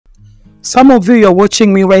Some of you are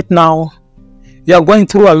watching me right now. You are going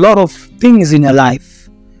through a lot of things in your life.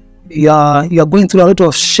 You are going through a lot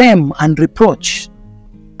of shame and reproach,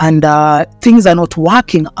 and things are not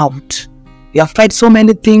working out. You have tried so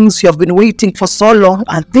many things. You have been waiting for so long,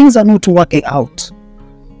 and things are not working out.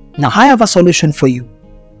 Now, I have a solution for you.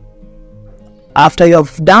 After you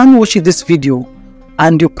have done watching this video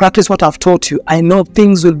and you practice what I've taught you, I know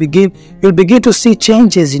things will begin. You'll begin to see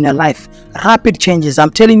changes in your life, rapid changes. I'm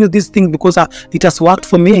telling you these things because it has worked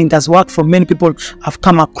for me, and it has worked for many people I've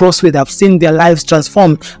come across with. I've seen their lives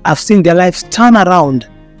transform. I've seen their lives turn around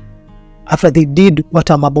after they did what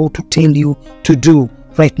I'm about to tell you to do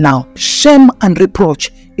right now. Shame and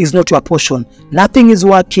reproach is not your portion. Nothing is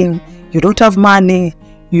working. You don't have money.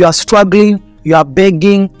 You are struggling. You are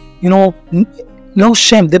begging. No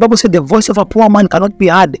shame. The Bible said the voice of a poor man cannot be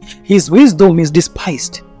heard. His wisdom is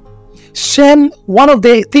despised. Shame, one of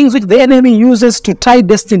the things which the enemy uses to tie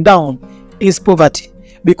destiny down, is poverty.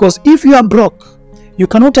 Because if you are broke, you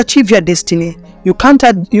cannot achieve your destiny. You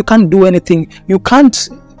can't do anything. You can't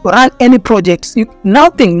run any projects.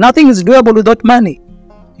 Nothing is doable without money.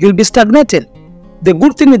 You'll be stagnated. The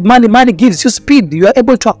good thing with money gives you speed. You are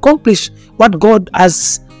able to accomplish what God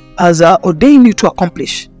has ordained you to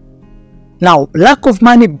accomplish. Now, lack of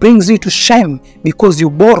money brings you to shame because you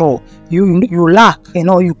borrow, you lack,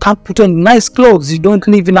 you can't put on nice clothes, you don't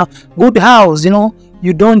live in a good house, you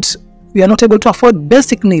are not able to afford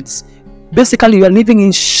basic needs. Basically, you are living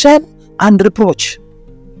in shame and reproach.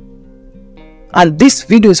 And this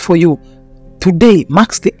video is for you. Today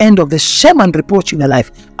marks the end of the shame and reproach in your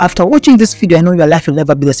life. After watching this video, I know your life will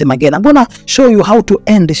never be the same again. I'm going to show you how to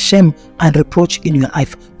end the shame and reproach in your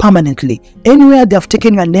life permanently. Anywhere they have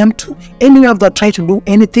taken your name to, anywhere they have tried to do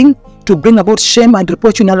anything to bring about shame and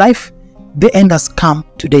reproach in your life, the end has come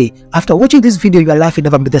today. After watching this video, your life will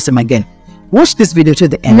never be the same again. Watch this video to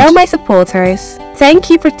the end. Hello, my supporters.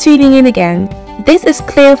 Thank you for tuning in again. This is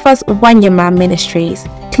Cleophas Wanyama Ministries,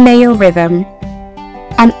 Cleo Rhythm,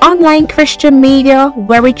 an online Christian media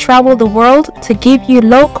where we travel the world to give you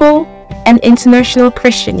local and international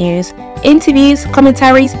Christian news, interviews,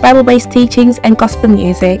 commentaries, Bible-based teachings, and gospel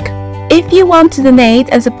music. If you want to donate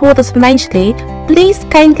and support us financially, please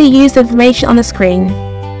kindly use the information on the screen.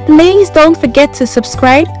 Please don't forget to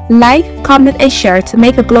subscribe, like, comment, and share to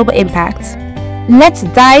make a global impact. Let's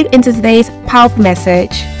dive into today's powerful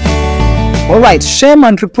message. Alright, shame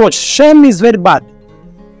and reproach. Shame is very bad.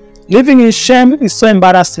 Living in shame is so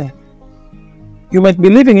embarrassing. You might be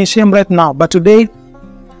living in shame right now, but today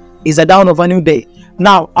is a dawn of a new day.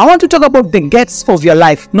 Now, I want to talk about the gates of your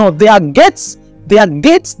life. No, they are gates. They are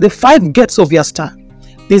gates, the 5 gates of your star.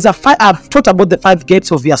 I've taught about the 5 gates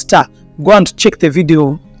of your star. Go and check the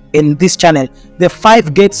video in this channel. The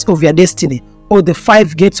 5 gates of your destiny, or the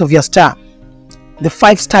 5 gates of your star. The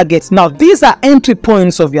 5 star gates. Now, these are entry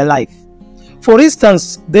points of your life. For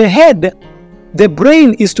instance, the head, the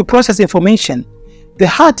brain is to process information. The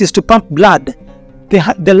heart is to pump blood.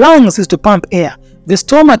 The lungs is to pump air. The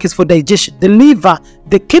stomach is for digestion. The liver,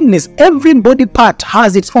 the kidneys, every body part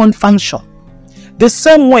has its own function. The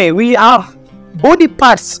same way, we have body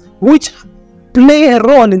parts which play a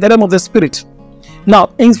role in the realm of the spirit.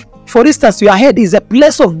 Now, for instance, your head is a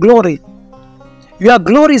place of glory. Your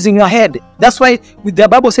glory is in your head. That's why the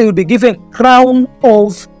Bible says you'll be given crown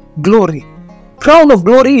of glory. Crown of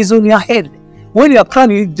glory is on your head. When you are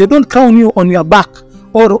crowned, they don't crown you on your back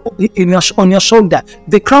or on your shoulder.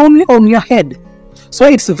 They crown you on your head. So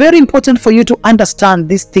it's very important for you to understand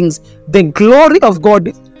these things. The glory of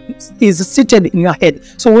God is seated in your head.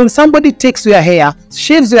 So when somebody takes your hair,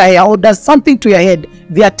 shaves your hair, or does something to your head,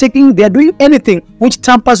 they are doing anything which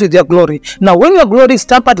tampers with your glory. Now, when your glory is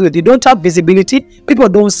tampered with, you don't have visibility. People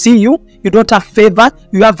don't see you. You don't have favor.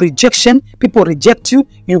 You have rejection. People reject you.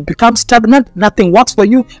 You become stagnant. Nothing works for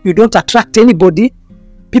you. You don't attract anybody.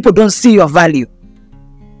 People don't see your value.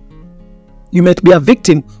 You might be a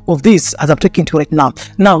victim of this as I'm talking to you right now.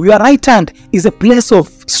 Now, your right hand is a place of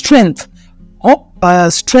strength.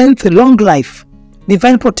 Strength, long life,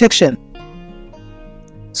 divine protection.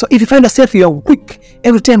 So if you find yourself you are weak,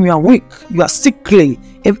 every time you are weak, you are sickly,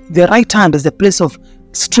 the right hand is the place of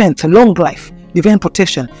strength, long life, divine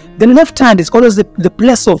protection. The left hand is always the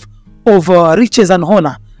place of riches and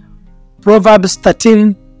honor. Proverbs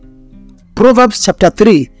chapter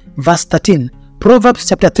 3 verse 13. Proverbs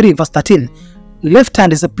chapter 3 verse 13. Left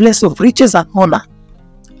hand is a place of riches and honor.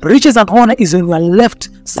 Riches and honor is on your left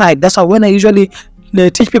side. That's why when I usually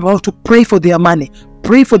teach people how to pray for their money,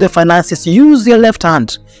 pray for their finances, use your left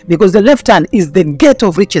hand, because the left hand is the gate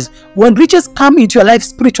of riches. When riches come into your life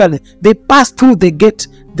spiritually, they pass through the gate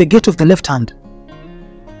of the left hand.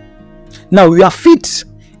 Now, your feet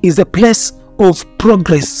is a place of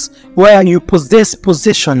progress where you possess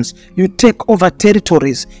possessions, you take over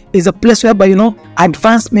territories. Is a place whereby, you know,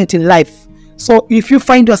 advancement in life. So if you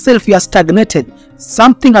find yourself you are stagnated,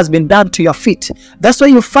 something has been done to your feet. That's why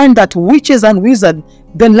you find that witches and wizards,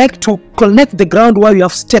 they like to collect the ground where you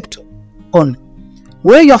have stepped on.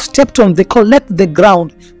 Where you have stepped on, they collect the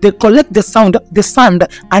ground, they collect the sand,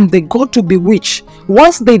 and they go to bewitch.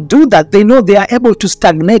 Once they do that, they know they are able to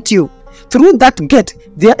stagnate you. Through that gate,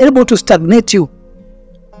 they are able to stagnate you.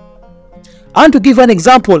 I want to give an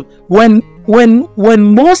example. When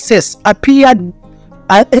Moses appeared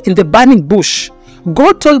in the burning bush,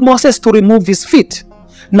 God told Moses to remove his feet.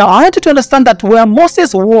 Now I want you to understand that where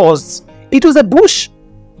Moses was, it was a bush.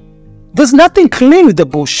 There's nothing clean with the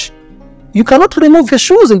bush. You cannot remove your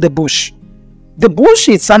shoes in the bush. The bush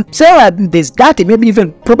is until there's dirty, maybe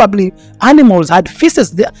even probably animals had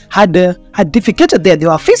feces there, had defecated there. There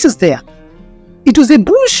were feces there. It was a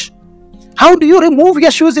bush. How do you remove your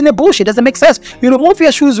shoes in a bush? It doesn't make sense. You remove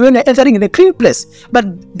your shoes when you're entering in a clean place. But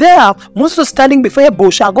there, Moses was standing before a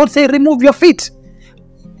bush, and God said, remove your feet.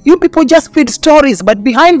 You people just read stories, but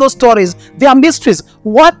behind those stories, there are mysteries.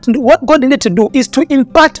 What God needed to do is to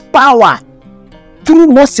impart power through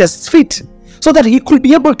Moses' feet, so that he could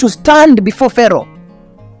be able to stand before Pharaoh.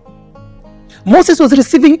 Moses was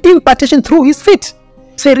receiving impartation through his feet.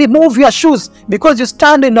 Say, remove your shoes, because you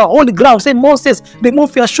stand in the holy ground. Say, Moses,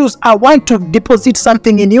 remove your shoes. I want to deposit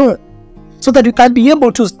something in you, so that you can be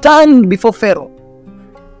able to stand before Pharaoh.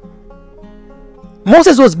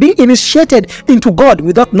 Moses was being initiated into God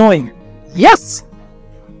without knowing. Yes.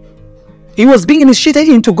 He was being initiated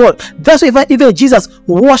into God. That's why even Jesus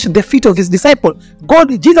washed the feet of his disciple.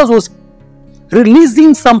 Jesus was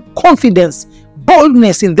releasing some confidence,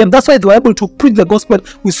 boldness in them. That's why they were able to preach the gospel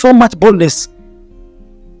with so much boldness.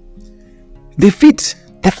 The feet.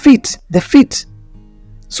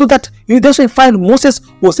 So that that's why you find Moses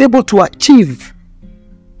was able to achieve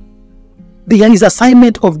his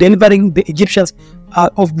assignment of delivering the Egyptians,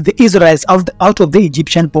 of the Israelites out of the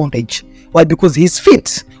Egyptian bondage. Why? Because his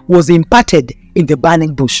feet was imparted in the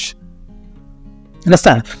burning bush.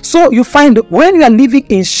 Understand? So you find when you are living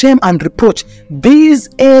in shame and reproach, these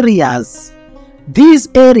areas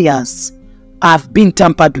have been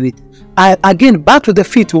tampered with. Again, back to the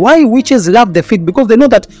feet. Why witches love the feet? Because they know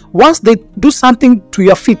that once they do something to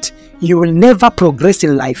your feet, you will never progress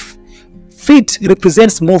in life. Feet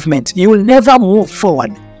represents movement. You will never move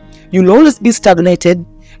forward. You will always be stagnated.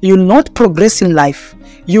 You will not progress in life.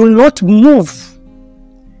 You will not move.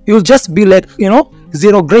 You will just be like,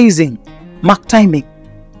 zero grazing, mark timing.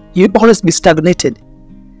 You will always be stagnated,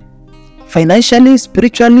 financially,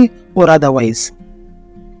 spiritually, or otherwise.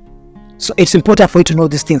 So it's important for you to know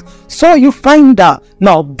these things. So you find out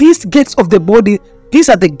now these gates of the body, these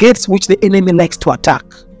are the gates which the enemy likes to attack.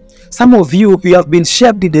 Some of you have been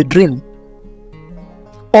shaped in a dream,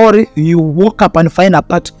 or you woke up and find a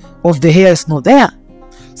part of the hair is not there.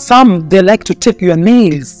 Some, they like to take your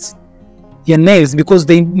nails, because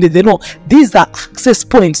they know these are access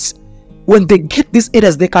points. When they get these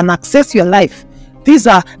areas, they can access your life. These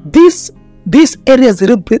areas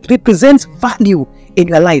represent value in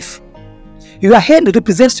your life. Your head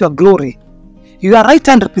represents your glory. Your right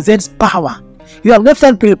hand represents power. Your left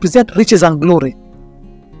hand represents riches and glory.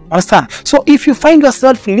 Understand? So if you find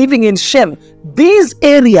yourself living in shame, these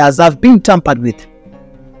areas have been tampered with.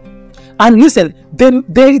 And listen,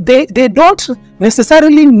 they don't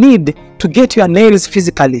necessarily need to get your nails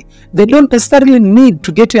physically. They don't necessarily need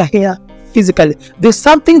to get your hair physically. There's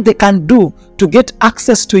something they can do to get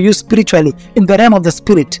access to you spiritually in the realm of the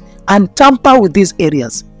spirit and tamper with these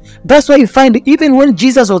areas. That's why you find even when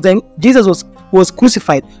Jesus was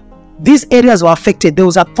crucified, these areas were affected. There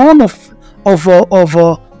was a thorn a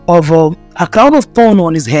crown of thorn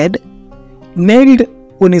on his head, nailed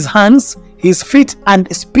on his hands, his feet, and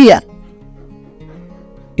a spear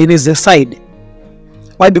in his side.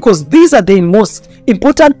 Why? Because these are the most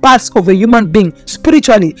important parts of a human being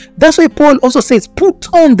spiritually. That's why Paul also says,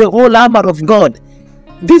 put on the whole armor of God.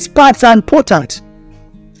 These parts are important.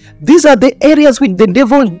 These are the areas which the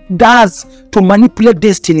devil does to manipulate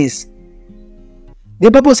destinies.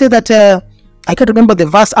 The Bible says that, I can't remember the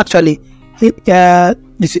verse actually. He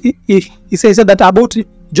says that about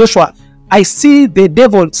Joshua, I see the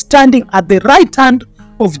devil standing at the right hand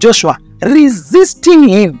of Joshua, resisting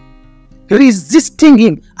him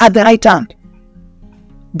at the right hand.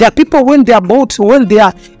 There are people when they are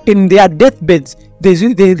in their deathbeds, there's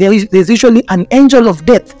usually an angel of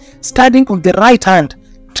death standing on the right hand,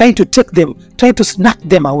 trying to take them, trying to snatch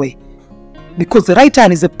them away. Because the right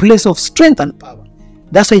hand is a place of strength and power.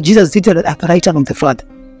 That's why Jesus is seated at the right hand of the Father.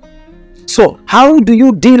 So how do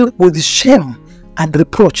you deal with shame and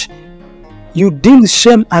reproach? You deal with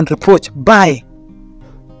shame and reproach by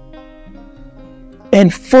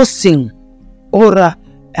enforcing or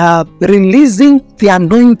releasing the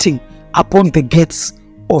anointing upon the gates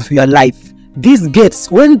of your life. These gates,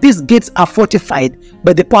 when these gates are fortified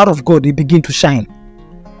by the power of God, they begin to shine.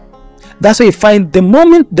 That's why you find the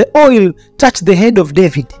moment the oil touched the head of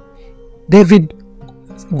David,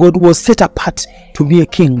 God was set apart to be a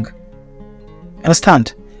king.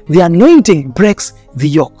 Understand? The anointing breaks the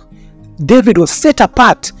yoke. David was set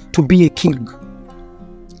apart to be a king.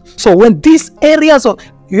 So when these areas of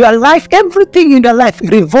your life, everything in your life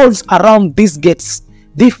revolves around these gates,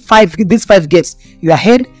 these five gates: your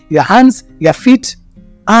head, your hands, your feet,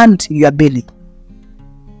 and your belly.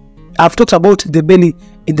 I've talked about the belly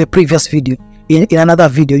in the previous video. In another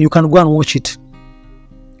video, you can go and watch it,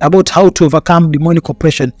 about how to overcome demonic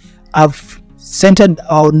oppression. I've centered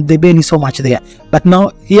on the belly so much there, but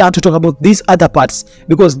now here I have to talk about these other parts,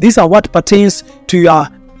 because these are what pertains to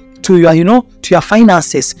your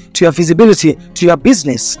finances, to your visibility, to your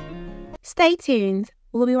business. Stay tuned.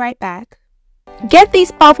 We'll be right back. Get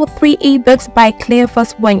these powerful 3 ebooks by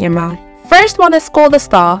Cleophas Wanyama. First one is called The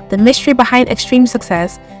Star, The Mystery Behind Extreme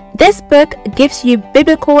Success. This book gives you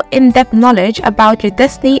biblical in-depth knowledge about your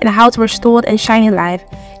destiny and how to restore and shine in life.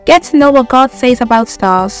 Get to know what God says about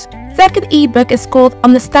stars. Second ebook is called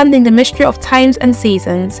Understanding the Mystery of Times and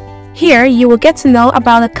Seasons. Here you will get to know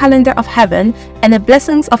about the calendar of heaven and the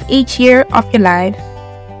blessings of each year of your life.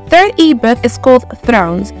 Third ebook is called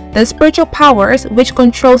Thrones, the spiritual powers which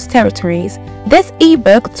controls territories. This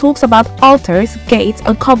ebook talks about altars, gates,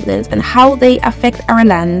 and covenants and how they affect our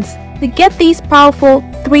lands. To get these powerful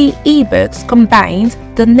 3 ebooks combined,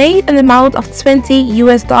 donate an amount of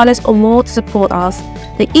 $20 or more to support us.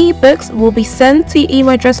 The ebooks will be sent to your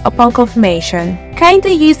email address upon confirmation.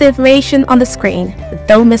 Kindly use the information on the screen.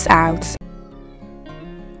 Don't miss out.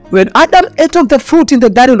 When Adam ate of the fruit in the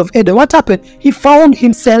Garden of Eden, what happened? He found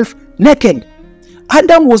himself naked.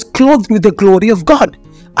 Adam was clothed with the glory of God.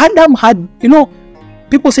 Adam had,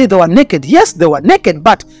 people say they were naked. Yes, they were naked,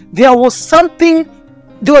 but there was something.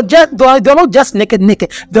 They were not just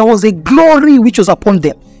naked. There was a glory which was upon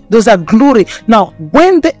them. There was a glory. Now,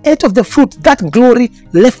 when they ate of the fruit, that glory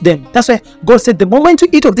left them. That's why God said, the moment you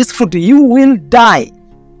eat of this fruit, you will die.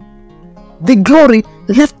 The glory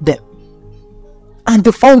left them. And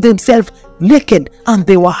they found themselves naked and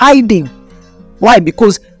they were hiding. Why?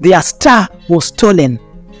 Because their star was stolen.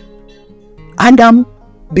 Adam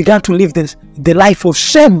began to live the life of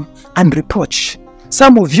shame and reproach.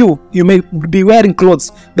 Some of you may be wearing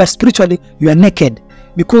clothes, but spiritually you are naked,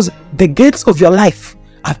 because the gates of your life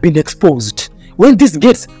have been exposed. When these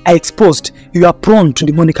gates are exposed, you are prone to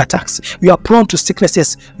demonic attacks. You are prone to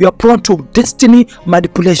sicknesses. You are prone to destiny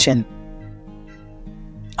manipulation.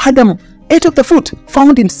 Adam ate of the fruit,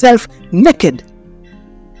 found himself naked.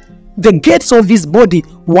 The gates of his body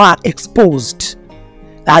were exposed.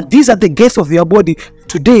 These are the gates of your body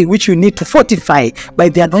today, which you need to fortify by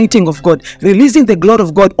the anointing of God, releasing the glory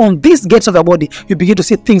of God on these gates of your body. You begin to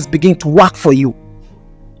see things begin to work for you.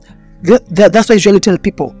 That's why I usually tell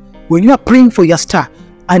people, when you are praying for your star,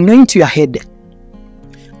 anoint your head,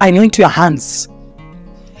 anoint your hands,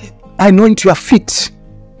 anoint your feet,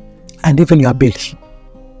 and even your belly,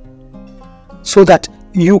 so that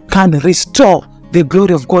you can restore the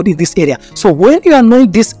glory of God in this area. So when you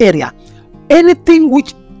anoint this area,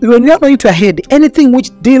 when you anoint your head, anything which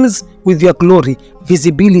deals with your glory,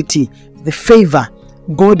 visibility, the favor,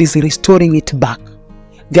 God is restoring it back.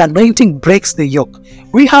 The anointing breaks the yoke.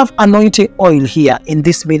 We have anointing oil here in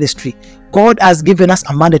this ministry. God has given us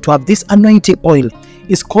a mandate to have this anointing oil.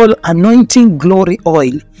 It's called anointing glory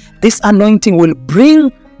oil. This anointing will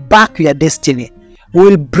bring back your destiny,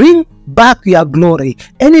 will bring back your glory.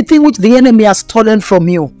 Anything which the enemy has stolen from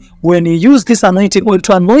you, when you use this anointing oil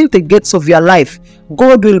to anoint the gates of your life,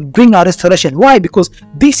 God will bring a restoration. Why? Because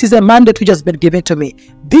this is a mandate which has been given to me.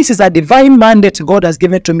 This is a divine mandate God has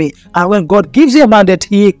given to me. And when God gives you a mandate,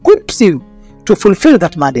 He equips you to fulfill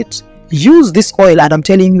that mandate. Use this oil, and I'm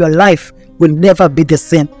telling you, your life will never be the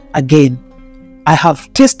same again. I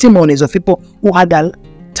have testimonies of people who had a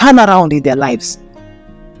turnaround in their lives.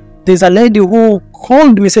 There's a lady who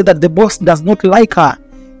called me, said that the boss does not like her.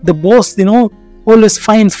 The boss, always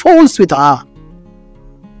finds faults with her.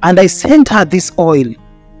 And I sent her this oil.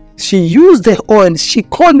 She used the oil. She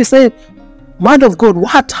called me, said, "Man of God,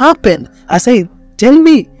 what happened?" I said, "Tell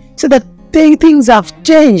me." She said that things have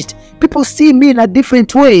changed. People see me in a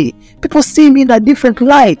different way. People see me in a different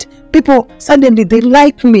light. People, suddenly, they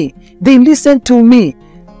like me. They listen to me.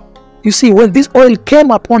 You see, when this oil came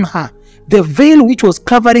upon her, the veil which was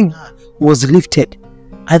covering her was lifted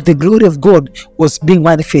and the glory of God was being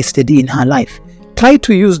manifested in her life. Try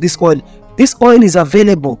to use this oil. This oil is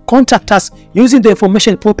available. Contact us using the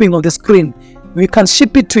information popping on the screen. We can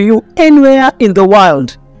ship it to you anywhere in the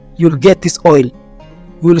world. You'll get this oil.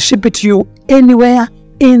 We'll ship it to you anywhere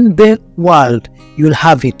in the world. You'll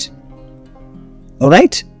have it. All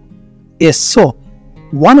right? Yes, so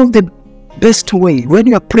one of the best way when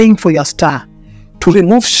you are praying for your star to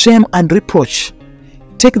remove shame and reproach,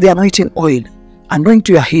 take the anointing oil, anoint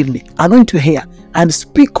your head, anoint your hair, and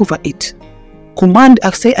speak over it.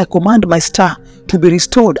 I command my star to be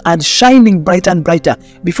restored and shining brighter and brighter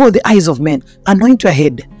before the eyes of men. Anoint your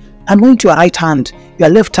head, anoint your right hand, your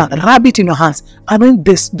left hand, rub it in your hands, anoint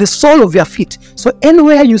the sole of your feet. So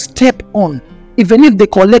anywhere you step on, even if they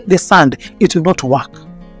collect the sand, it will not work.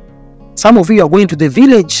 Some of you are going to the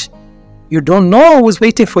village. You don't know who's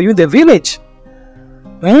waiting for you in the village.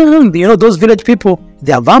 You know, those village people,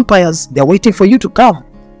 they are vampires. They are waiting for you to come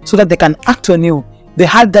so that they can act on you. They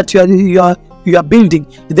heard that you are building.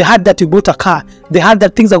 They heard that you bought a car. They heard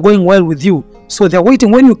that things are going well with you. So they're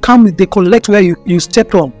waiting. When you come, they collect where you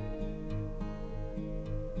stepped on.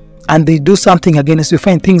 And they do something against you.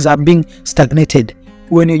 Find things are being stagnated.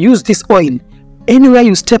 When you use this oil, anywhere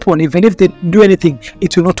you step on, even if they do anything,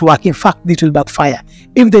 it will not work. In fact, it will backfire.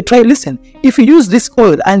 If they try, listen, if you use this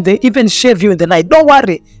oil and they even shave you in the night, don't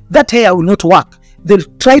worry, that hair will not work. They'll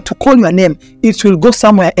try to call your name. It will go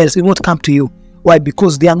somewhere else. It won't come to you. Why?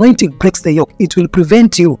 Because the anointing breaks the yoke. It will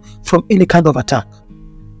prevent you from any kind of attack.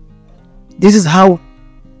 This is how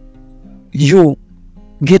you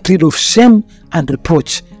get rid of shame and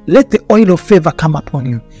reproach. Let the oil of favor come upon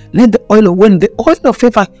you. Let the oil, when the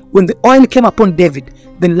oil came upon David,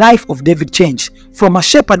 the life of David changed. From a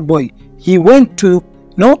shepherd boy, he went to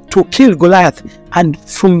kill Goliath, and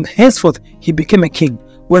from henceforth he became a king.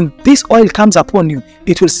 When this oil comes upon you,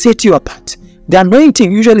 it will set you apart. The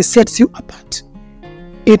anointing usually sets you apart.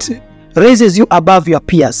 It raises you above your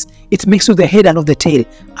peers. It makes you the head and not the tail,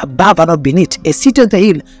 above and not beneath, a seat on the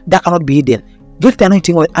hill that cannot be hidden. Get the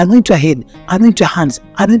anointing oil, anoint your head, anoint your hands,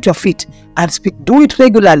 anoint your feet, and speak. Do it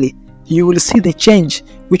regularly. You will see the change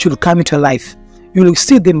which will come into your life. You will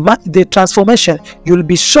see the transformation. You will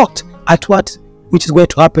be shocked at which is going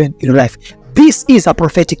to happen in your life. This is a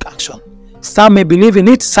prophetic action. Some may believe in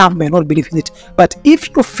it, some may not believe in it. But if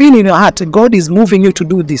you feel in your heart God is moving you to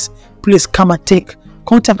do this, please come and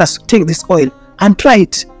contact us, take this oil and try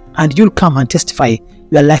it, and you'll come and testify.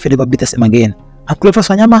 Your life will never be the same again. I'm Cleophas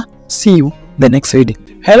Wanyama. See you the next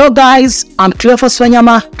reading. Hello guys, I'm Cleophas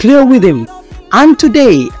Wanyama, Cleo with him, and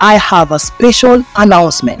today I have a special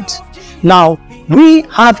announcement. Now, we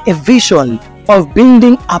have a vision of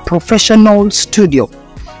building a professional studio.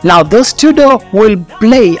 Now, the studio will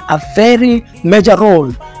play a very major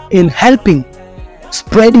role in helping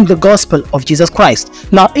spreading the gospel of Jesus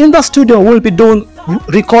Christ. Now, in the studio, we'll be doing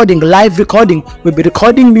live recording. We'll be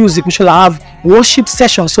recording music. We shall have worship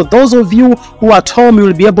sessions. So those of you who are at home, you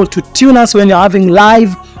will be able to tune us when you're having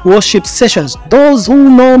live worship sessions. Those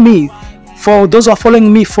who know me, for those who are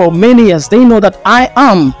following me for many years, they know that I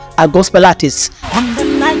am a gospel artist. On the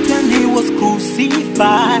night when he was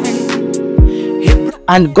crucified,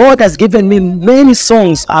 and God has given me many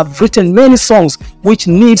songs. I've written many songs which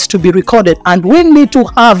needs to be recorded, and we need to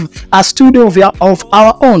have a studio of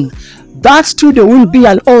our own. That studio will be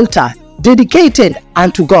an altar dedicated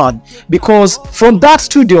unto God, because from that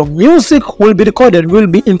studio music will be recorded, will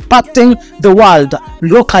be impacting the world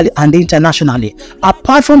locally and internationally.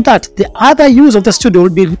 Apart from that, the other use of the studio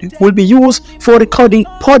will be used for recording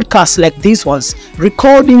podcasts like these ones,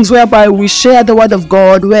 recordings whereby we share the word of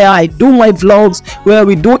God, where I do my vlogs, where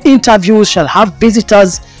we do interviews, shall have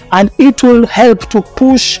visitors, and it will help to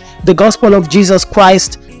push the gospel of Jesus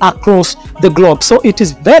Christ across the globe. So it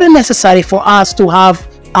is very necessary for us to have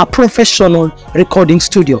a professional recording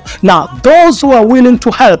studio. Now, those who are willing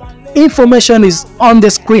to help, information is on the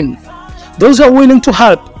screen. Those who are willing to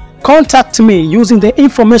help, contact me using the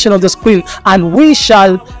information on the screen, and we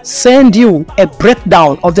shall send you a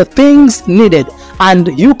breakdown of the things needed,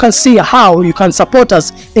 and you can see how you can support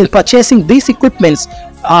us in purchasing these equipments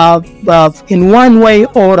in one way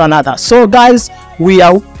or another. So guys, we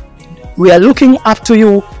are looking up to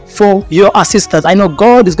you for your assistance. I know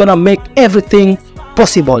God is gonna make everything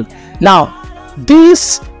possible. Now,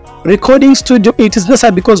 this recording studio, it is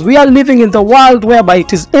necessary because we are living in the world whereby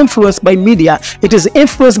it is influenced by media, it is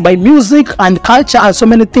influenced by music and culture and so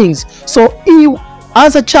many things. So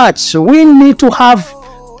as a church, we need to have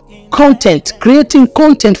content, creating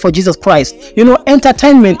content for Jesus Christ. You know,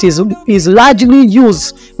 entertainment is largely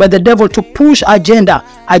used by the devil to push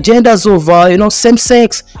agendas of, you know,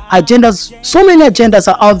 same-sex agendas. So many agendas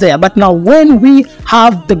are out there. But now when we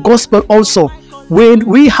have the gospel also, when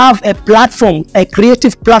we have a platform, a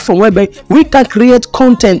creative platform whereby we can create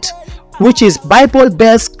content which is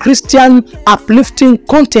Bible-based, Christian, uplifting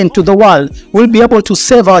content to the world, we'll be able to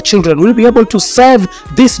save our children. We'll be able to save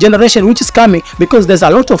this generation which is coming, because there's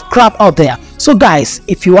a lot of crap out there. So guys,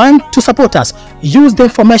 if you want to support us, use the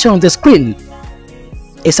information on the screen.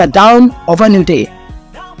 It's a dawn of a new day.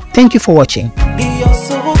 Thank you for watching.